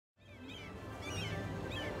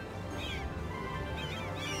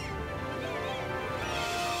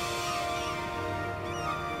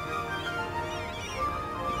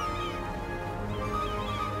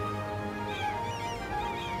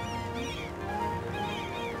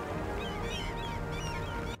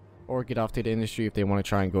or get off to the industry if they want to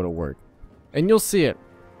try and go to work. And you'll see it.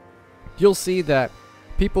 You'll see that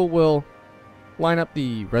people will line up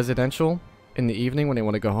the residential in the evening when they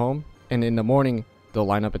want to go home, and in the morning they'll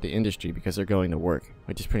line up at the industry because they're going to work,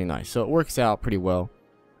 which is pretty nice. So it works out pretty well.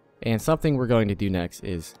 And something we're going to do next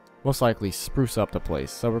is most likely spruce up the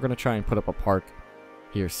place. So we're going to try and put up a park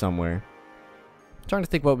here somewhere. I'm trying to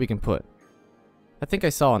think what we can put. I think I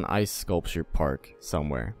saw an ice sculpture park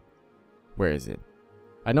somewhere. Where is it?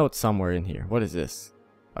 I know it's somewhere in here. What is this?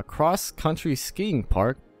 A cross-country skiing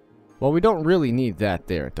park? Well, we don't really need that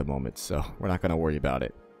there at the moment, so we're not going to worry about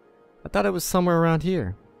it. I thought it was somewhere around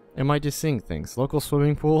here. Am I just seeing things? Local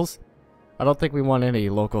swimming pools? I don't think we want any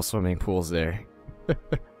local swimming pools there.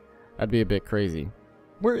 That'd be a bit crazy.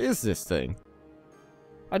 Where is this thing?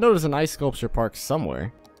 I know there's an ice sculpture park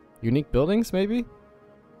somewhere. Unique buildings, maybe?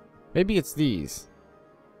 Maybe it's these.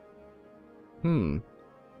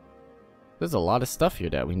 There's a lot of stuff here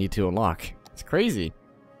that we need to unlock. It's crazy.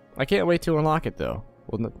 I can't wait to unlock it though.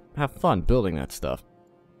 We'll have fun building that stuff.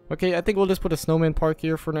 Okay, I think we'll just put a snowman park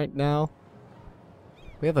here for right now.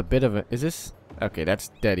 We have a bit of a... Is this... Okay, that's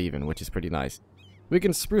dead even, which is pretty nice. We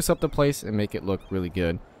can spruce up the place and make it look really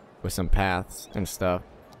good with some paths and stuff.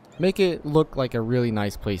 Make it look like a really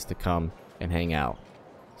nice place to come and hang out.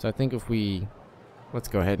 So I think if we... Let's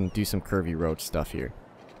go ahead and do some curvy road stuff here.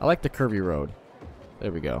 I like the curvy road.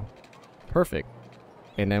 There we go. Perfect.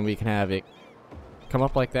 And then we can have it come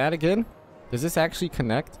up like that again. Does this actually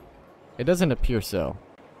connect? It doesn't appear so.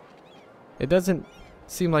 It doesn't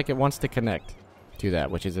seem like it wants to connect to that,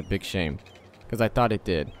 which is a big shame, because I thought it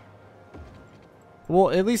did.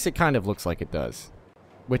 Well, at least it kind of looks like it does,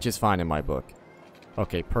 which is fine in my book.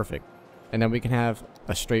 Okay, perfect. And then we can have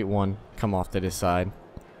a straight one come off to this side,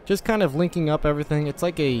 just kind of linking up everything. It's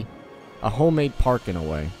like a homemade park in a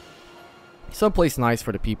way. Someplace nice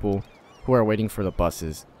for the people who are waiting for the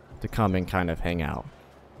buses to come and kind of hang out.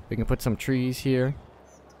 We can put some trees here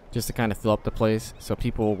just to kind of fill up the place, so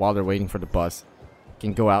people, while they're waiting for the bus,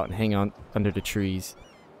 can go out and hang on under the trees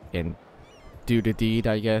and do the deed,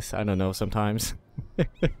 I guess. I don't know, sometimes.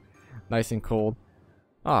 Nice and cold.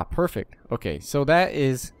 Ah, perfect. Okay, so that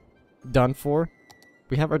is done for.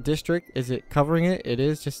 We have our district. Is it covering it? It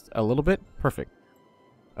is, just a little bit. Perfect.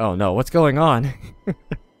 Oh no, what's going on?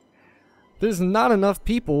 There's not enough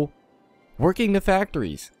people working the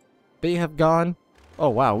factories. They have gone... Oh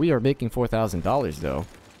wow, we are making $4,000 though.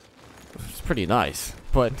 It's pretty nice.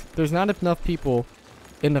 But there's not enough people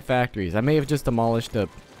in the factories. I may have just demolished the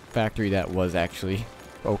factory that was actually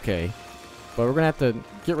okay. But we're going to have to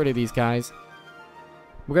get rid of these guys.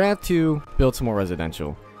 We're going to have to build some more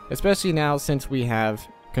residential. Especially now since we have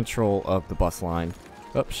control of the bus line.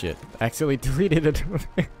 Oh shit, I accidentally deleted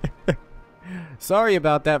it. Sorry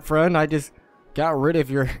about that, friend. I just got rid of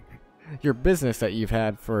your business that you've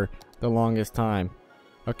had for the longest time.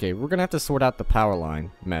 Okay, we're gonna have to sort out the power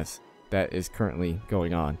line mess that is currently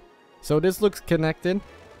going on. So this looks connected.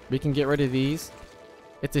 We can get rid of these.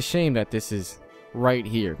 It's a shame that this is right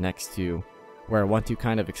here next to where I want to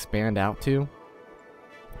kind of expand out to.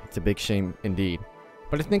 It's a big shame indeed.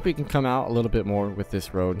 But I think we can come out a little bit more with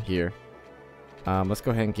this road here. Let's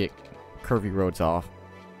go ahead and get curvy roads off.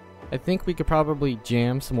 I think we could probably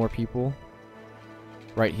jam some more people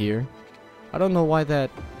right here. I don't know why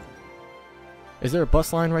that... Is there a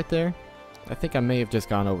bus line right there? I think I may have just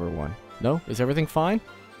gone over one. No? Is everything fine?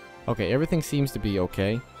 Okay, everything seems to be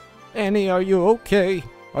okay. Annie, are you okay?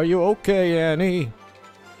 Are you okay, Annie?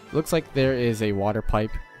 Looks like there is a water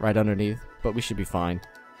pipe right underneath, but we should be fine.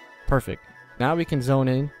 Perfect. Now we can zone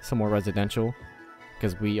in some more residential,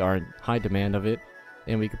 because we are in high demand of it,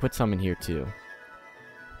 and we can put some in here too.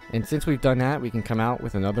 And since we've done that, we can come out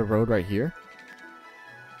with another road right here.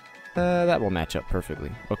 That will match up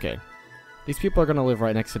perfectly. Okay. These people are going to live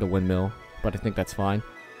right next to the windmill, but I think that's fine.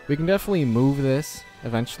 We can definitely move this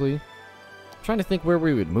eventually. I'm trying to think where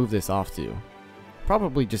we would move this off to.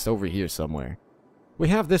 Probably just over here somewhere. We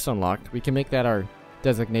have this unlocked. We can make that our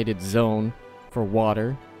designated zone for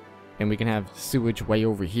water. And we can have sewage way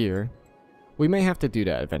over here. We may have to do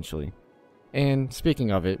that eventually. And speaking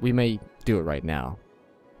of it, we may do it right now.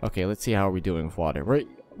 Okay, let's see how are we doing with water.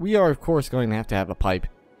 We are, of course, going to have a pipe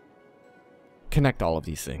connect all of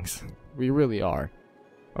these things. We really are.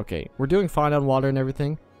 Okay, we're doing fine on water and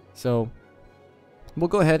everything. So, we'll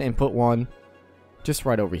go ahead and put one just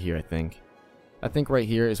right over here, I think. I think right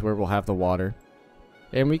here is where we'll have the water.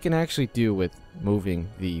 And we can actually do with moving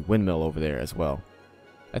the windmill over there as well.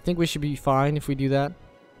 I think we should be fine if we do that.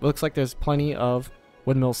 Looks like there's plenty of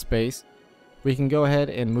windmill space. We can go ahead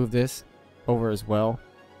and move this over as well.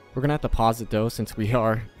 We're gonna have to pause it though, since we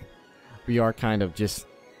are kind of just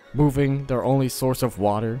moving their only source of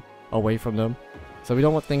water away from them. So we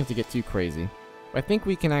don't want things to get too crazy. I think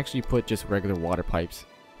we can actually put just regular water pipes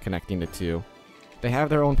connecting the two. They have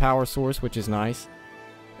their own power source, which is nice.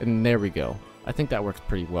 And there we go. I think that works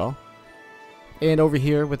pretty well. And over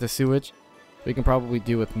here with the sewage, we can probably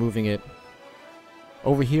do with moving it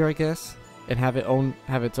over here, I guess, and have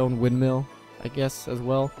its own windmill, I guess, as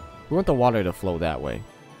well. We want the water to flow that way,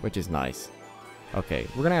 which is nice. Okay,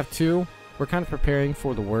 we're gonna have two. We're kind of preparing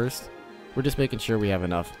for the worst. We're just making sure we have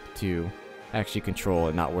enough to actually control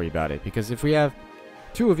and not worry about it. Because if we have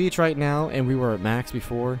two of each right now and we were at max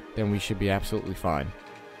before, then we should be absolutely fine.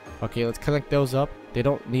 Okay, let's connect those up. They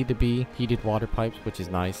don't need to be heated water pipes, which is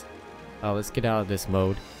nice. Let's get out of this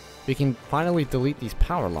mode. We can finally delete these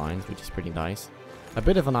power lines, which is pretty nice. A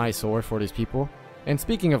bit of an eyesore for these people. And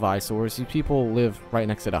speaking of eyesores, these people live right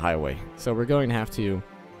next to the highway. So we're going to have to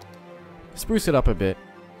spruce it up a bit.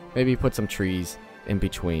 Maybe put some trees in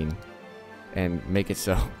between. And make it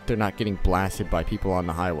so they're not getting blasted by people on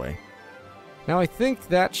the highway. Now I think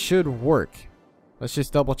that should work. Let's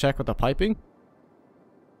just double check with the piping.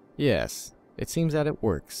 Yes, it seems that it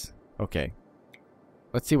works. Okay.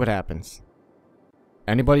 Let's see what happens.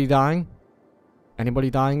 Anybody dying? Anybody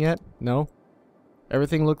dying yet? No?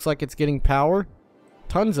 Everything looks like it's getting power.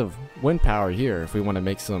 Tons of wind power here if we want to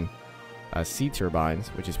make some sea turbines,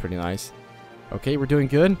 which is pretty nice. Okay, we're doing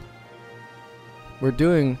good. We're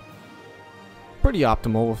doing pretty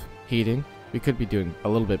optimal with heating. We could be doing a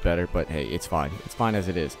little bit better, but hey, it's fine. It's fine as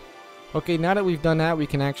it is. Okay, now that we've done that, we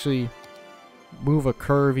can actually move a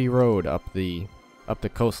curvy road up the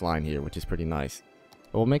coastline here, which is pretty nice.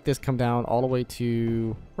 We'll make this come down all the way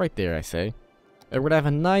to right there, I say. And we're gonna have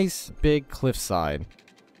a nice big cliffside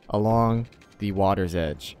along the water's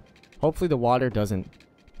edge. Hopefully the water doesn't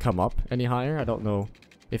come up any higher. I don't know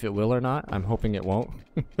if it will or not. I'm hoping it won't.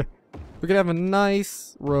 We're gonna have a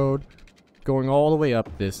nice road going all the way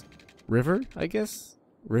up this river, I guess?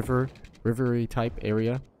 Rivery type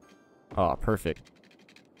area. Oh, perfect.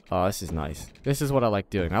 Oh, this is nice. This is what I like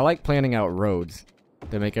doing. I like planning out roads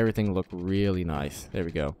to make everything look really nice. There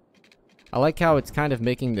we go. I like how it's kind of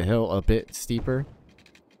making the hill a bit steeper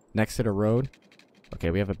next to the road. Okay,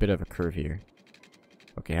 we have a bit of a curve here.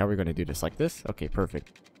 Okay, how are we going to do this? Like this? Okay,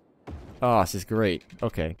 perfect. Oh, this is great.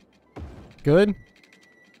 Okay. Good.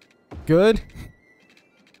 Good.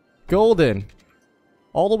 Golden.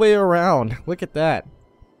 All the way around. Look at that.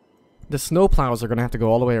 The snowplows are going to have to go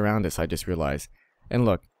all the way around this, I just realized. And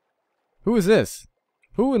look. Who is this?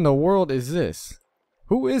 Who in the world is this?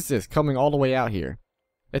 Who is this coming all the way out here?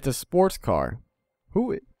 It's a sports car.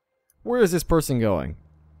 Where is this person going?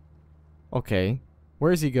 Okay.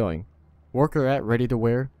 Where is he going? Worker at ready to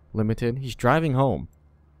wear. Limited. He's driving home.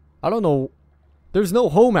 I don't know. There's no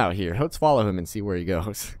home out here. Let's follow him and see where he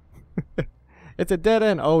goes. It's a dead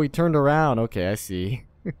end. Oh, he turned around. Okay, I see.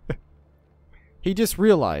 He just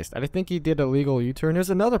realized. I think he did a legal U-turn. There's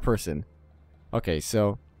another person. Okay,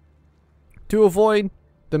 so to avoid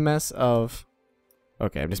the mess of...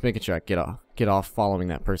 Okay, I'm just making sure I get off following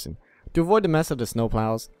that person. To avoid the mess of the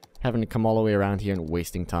snowplows, having to come all the way around here and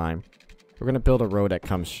wasting time, we're going to build a road that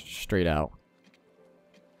comes straight out.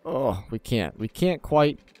 Oh, we can't. We can't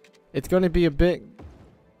quite. It's going to be a bit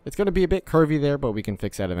curvy there, but we can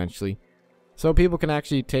fix that eventually. So people can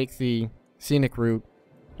actually take the scenic route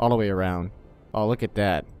all the way around. Oh, look at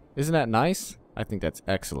that. Isn't that nice? I think that's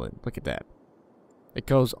excellent. Look at that. It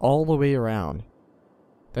goes all the way around.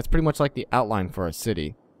 That's pretty much like the outline for a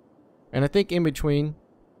city. And I think in between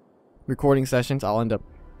recording sessions, I'll end up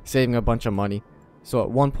saving a bunch of money. So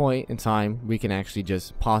at one point in time, we can actually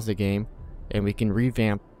just pause the game and we can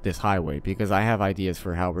revamp this highway, because I have ideas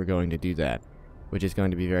for how we're going to do that, which is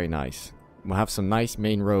going to be very nice. We'll have some nice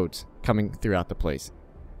main roads coming throughout the place.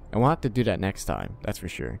 And we'll have to do that next time, that's for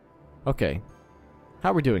sure. Okay. How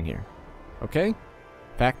are we doing here? Okay.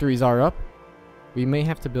 Factories are up. We may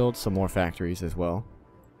have to build some more factories as well.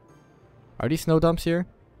 Are these snow dumps here?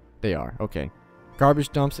 They are. Okay. Garbage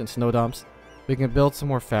dumps and snow dumps. We can build some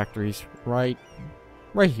more factories right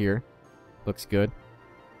here. Looks good.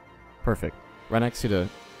 Perfect. Right next to the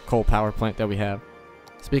coal power plant that we have.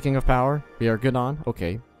 Speaking of power, we are good on.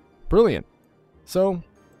 Okay. Brilliant. So,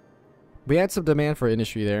 we had some demand for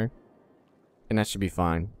industry there. And that should be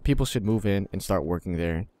fine. People should move in and start working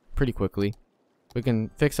there pretty quickly. We can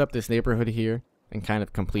fix up this neighborhood here and kind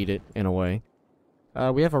of complete it in a way.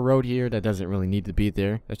 We have a road here that doesn't really need to be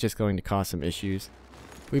there. That's just going to cause some issues.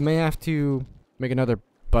 We may have to make another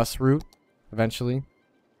bus route eventually.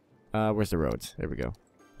 Where's the roads? There we go.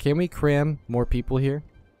 Can we cram more people here?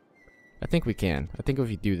 I think we can. I think if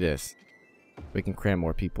we do this, we can cram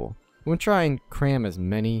more people. We'll try and cram as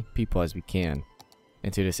many people as we can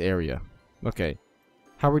into this area. Okay.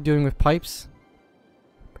 How are we doing with pipes?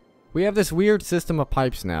 We have this weird system of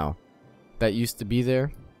pipes now that used to be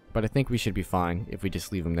there, but I think we should be fine if we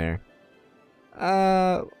just leave them there.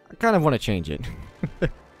 I kind of want to change it.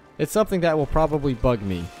 It's something that will probably bug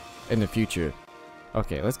me in the future.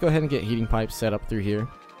 Okay, let's go ahead and get heating pipes set up through here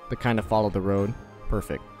to kind of follow the road.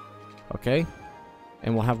 Perfect. Okay,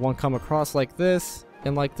 and we'll have one come across like this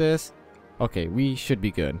and like this. Okay, we should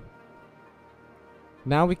be good.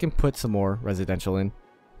 Now we can put some more residential in,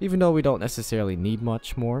 even though we don't necessarily need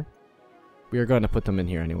much more. We are going to put them in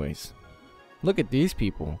here anyways. Look at these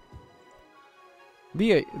people.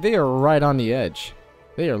 They are right on the edge.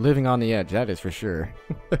 They are living on the edge, that is for sure.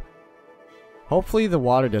 Hopefully the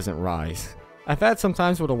water doesn't rise. I've had some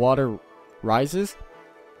times where the water rises.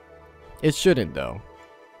 It shouldn't though.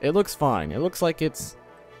 It looks fine. It looks like it's...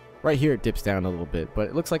 Right here it dips down a little bit, but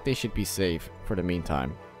it looks like they should be safe for the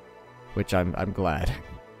meantime. Which I'm glad.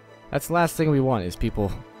 That's the last thing we want, is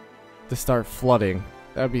people to start flooding.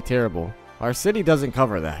 That would be terrible. Our city doesn't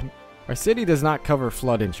cover that. Our city does not cover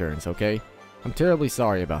flood insurance, okay? I'm terribly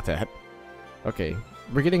sorry about that. Okay,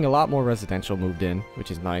 we're getting a lot more residential moved in,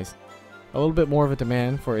 which is nice. A little bit more of a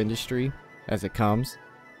demand for industry as it comes.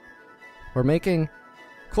 We're making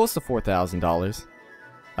close to $4,000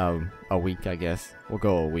 a week, I guess. We'll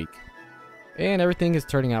go a week. And everything is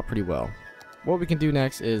turning out pretty well. What we can do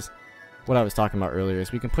next is what I was talking about earlier,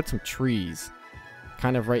 is we can put some trees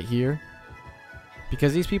kind of right here.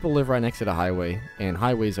 Because these people live right next to the highway, and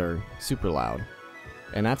highways are super loud.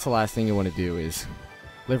 And that's the last thing you want to do, is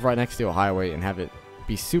live right next to a highway and have it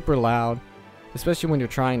be super loud. Especially when you're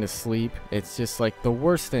trying to sleep. It's just like the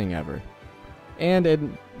worst thing ever. And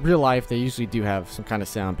in real life, they usually do have some kind of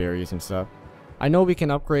sound barriers and stuff. I know we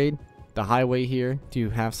can upgrade the highway here to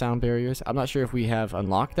have sound barriers. I'm not sure if we have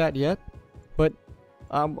unlocked that yet. But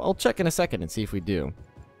I'll check in a second and see if we do.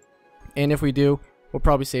 And if we do, we'll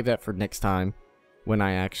probably save that for next time, when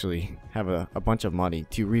I actually have a bunch of money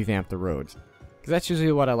to revamp the roads. Because that's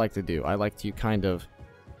usually what I like to do. I like to kind of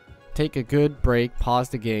take a good break, pause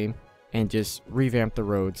the game, and just revamp the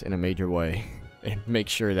roads in a major way. And make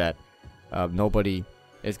sure that nobody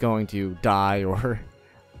is going to die, or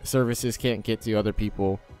services can't get to other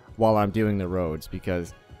people while I'm doing the roads.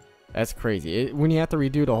 Because that's crazy. When you have to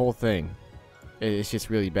redo the whole thing, it's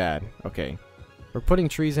just really bad. Okay, we're putting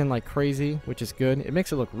trees in like crazy, which is good. It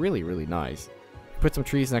makes it look really, really nice. Put some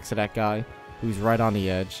trees next to that guy who's right on the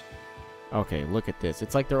edge. Okay, look at this.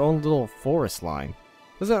 It's like their own little forest line.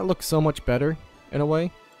 Doesn't that look so much better in a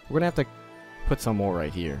way? We're gonna have to put some more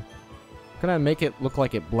right here. We're gonna make it look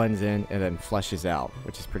like it blends in and then fleshes out,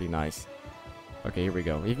 which is pretty nice. Okay, here we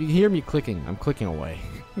go. If you hear me clicking, I'm clicking away.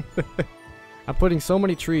 I'm putting so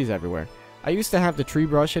many trees everywhere. I used to have the tree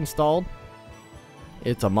brush installed.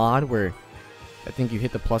 It's a mod where I think you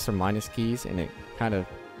hit the plus or minus keys and it kind of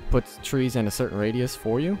puts trees in a certain radius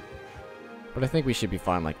for you. But I think we should be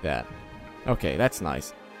fine like that. Okay, that's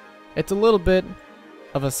nice. It's a little bit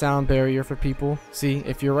of a sound barrier for people. See,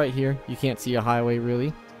 if you're right here, you can't see a highway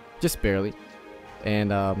really. Just barely.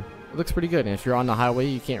 And it looks pretty good. And if you're on the highway,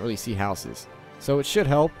 you can't really see houses. So it should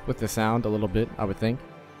help with the sound a little bit, I would think.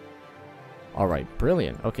 Alright,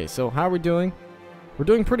 brilliant. Okay, so how are we doing? We're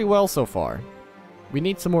doing pretty well so far. We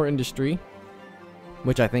need some more industry,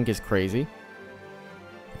 which I think is crazy.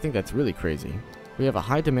 I think that's really crazy. We have a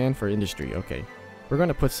high demand for industry. Okay, we're going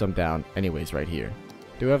to put some down anyways right here.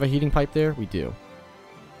 Do we have a heating pipe there? We do.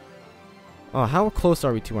 Oh, how close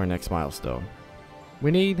are we to our next milestone? We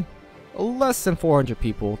need less than 400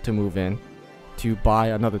 people to move in to buy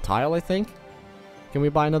another tile, I think. Can we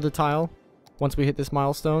buy another tile once we hit this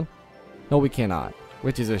milestone? No, we cannot,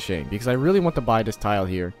 which is a shame, because I really want to buy this tile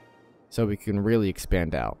here so we can really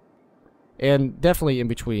expand out. And definitely in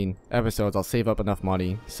between episodes, I'll save up enough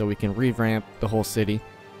money so we can revamp the whole city.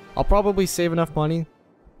 I'll probably save enough money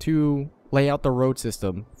to lay out the road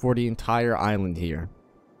system for the entire island here.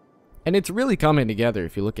 And it's really coming together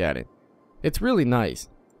if you look at it. It's really nice.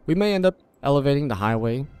 We may end up elevating the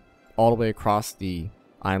highway all the way across the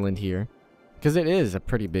island here, because it is a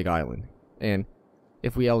pretty big island. And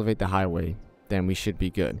if we elevate the highway, then we should be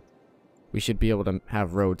good. We should be able to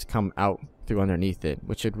have roads come out through underneath it,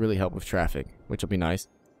 which should really help with traffic, which will be nice.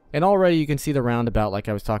 And already you can see the roundabout, like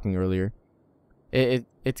I was talking earlier.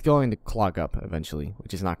 It's going to clog up eventually,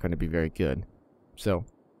 which is not going to be very good. So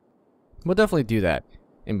we'll definitely do that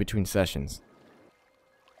in between sessions.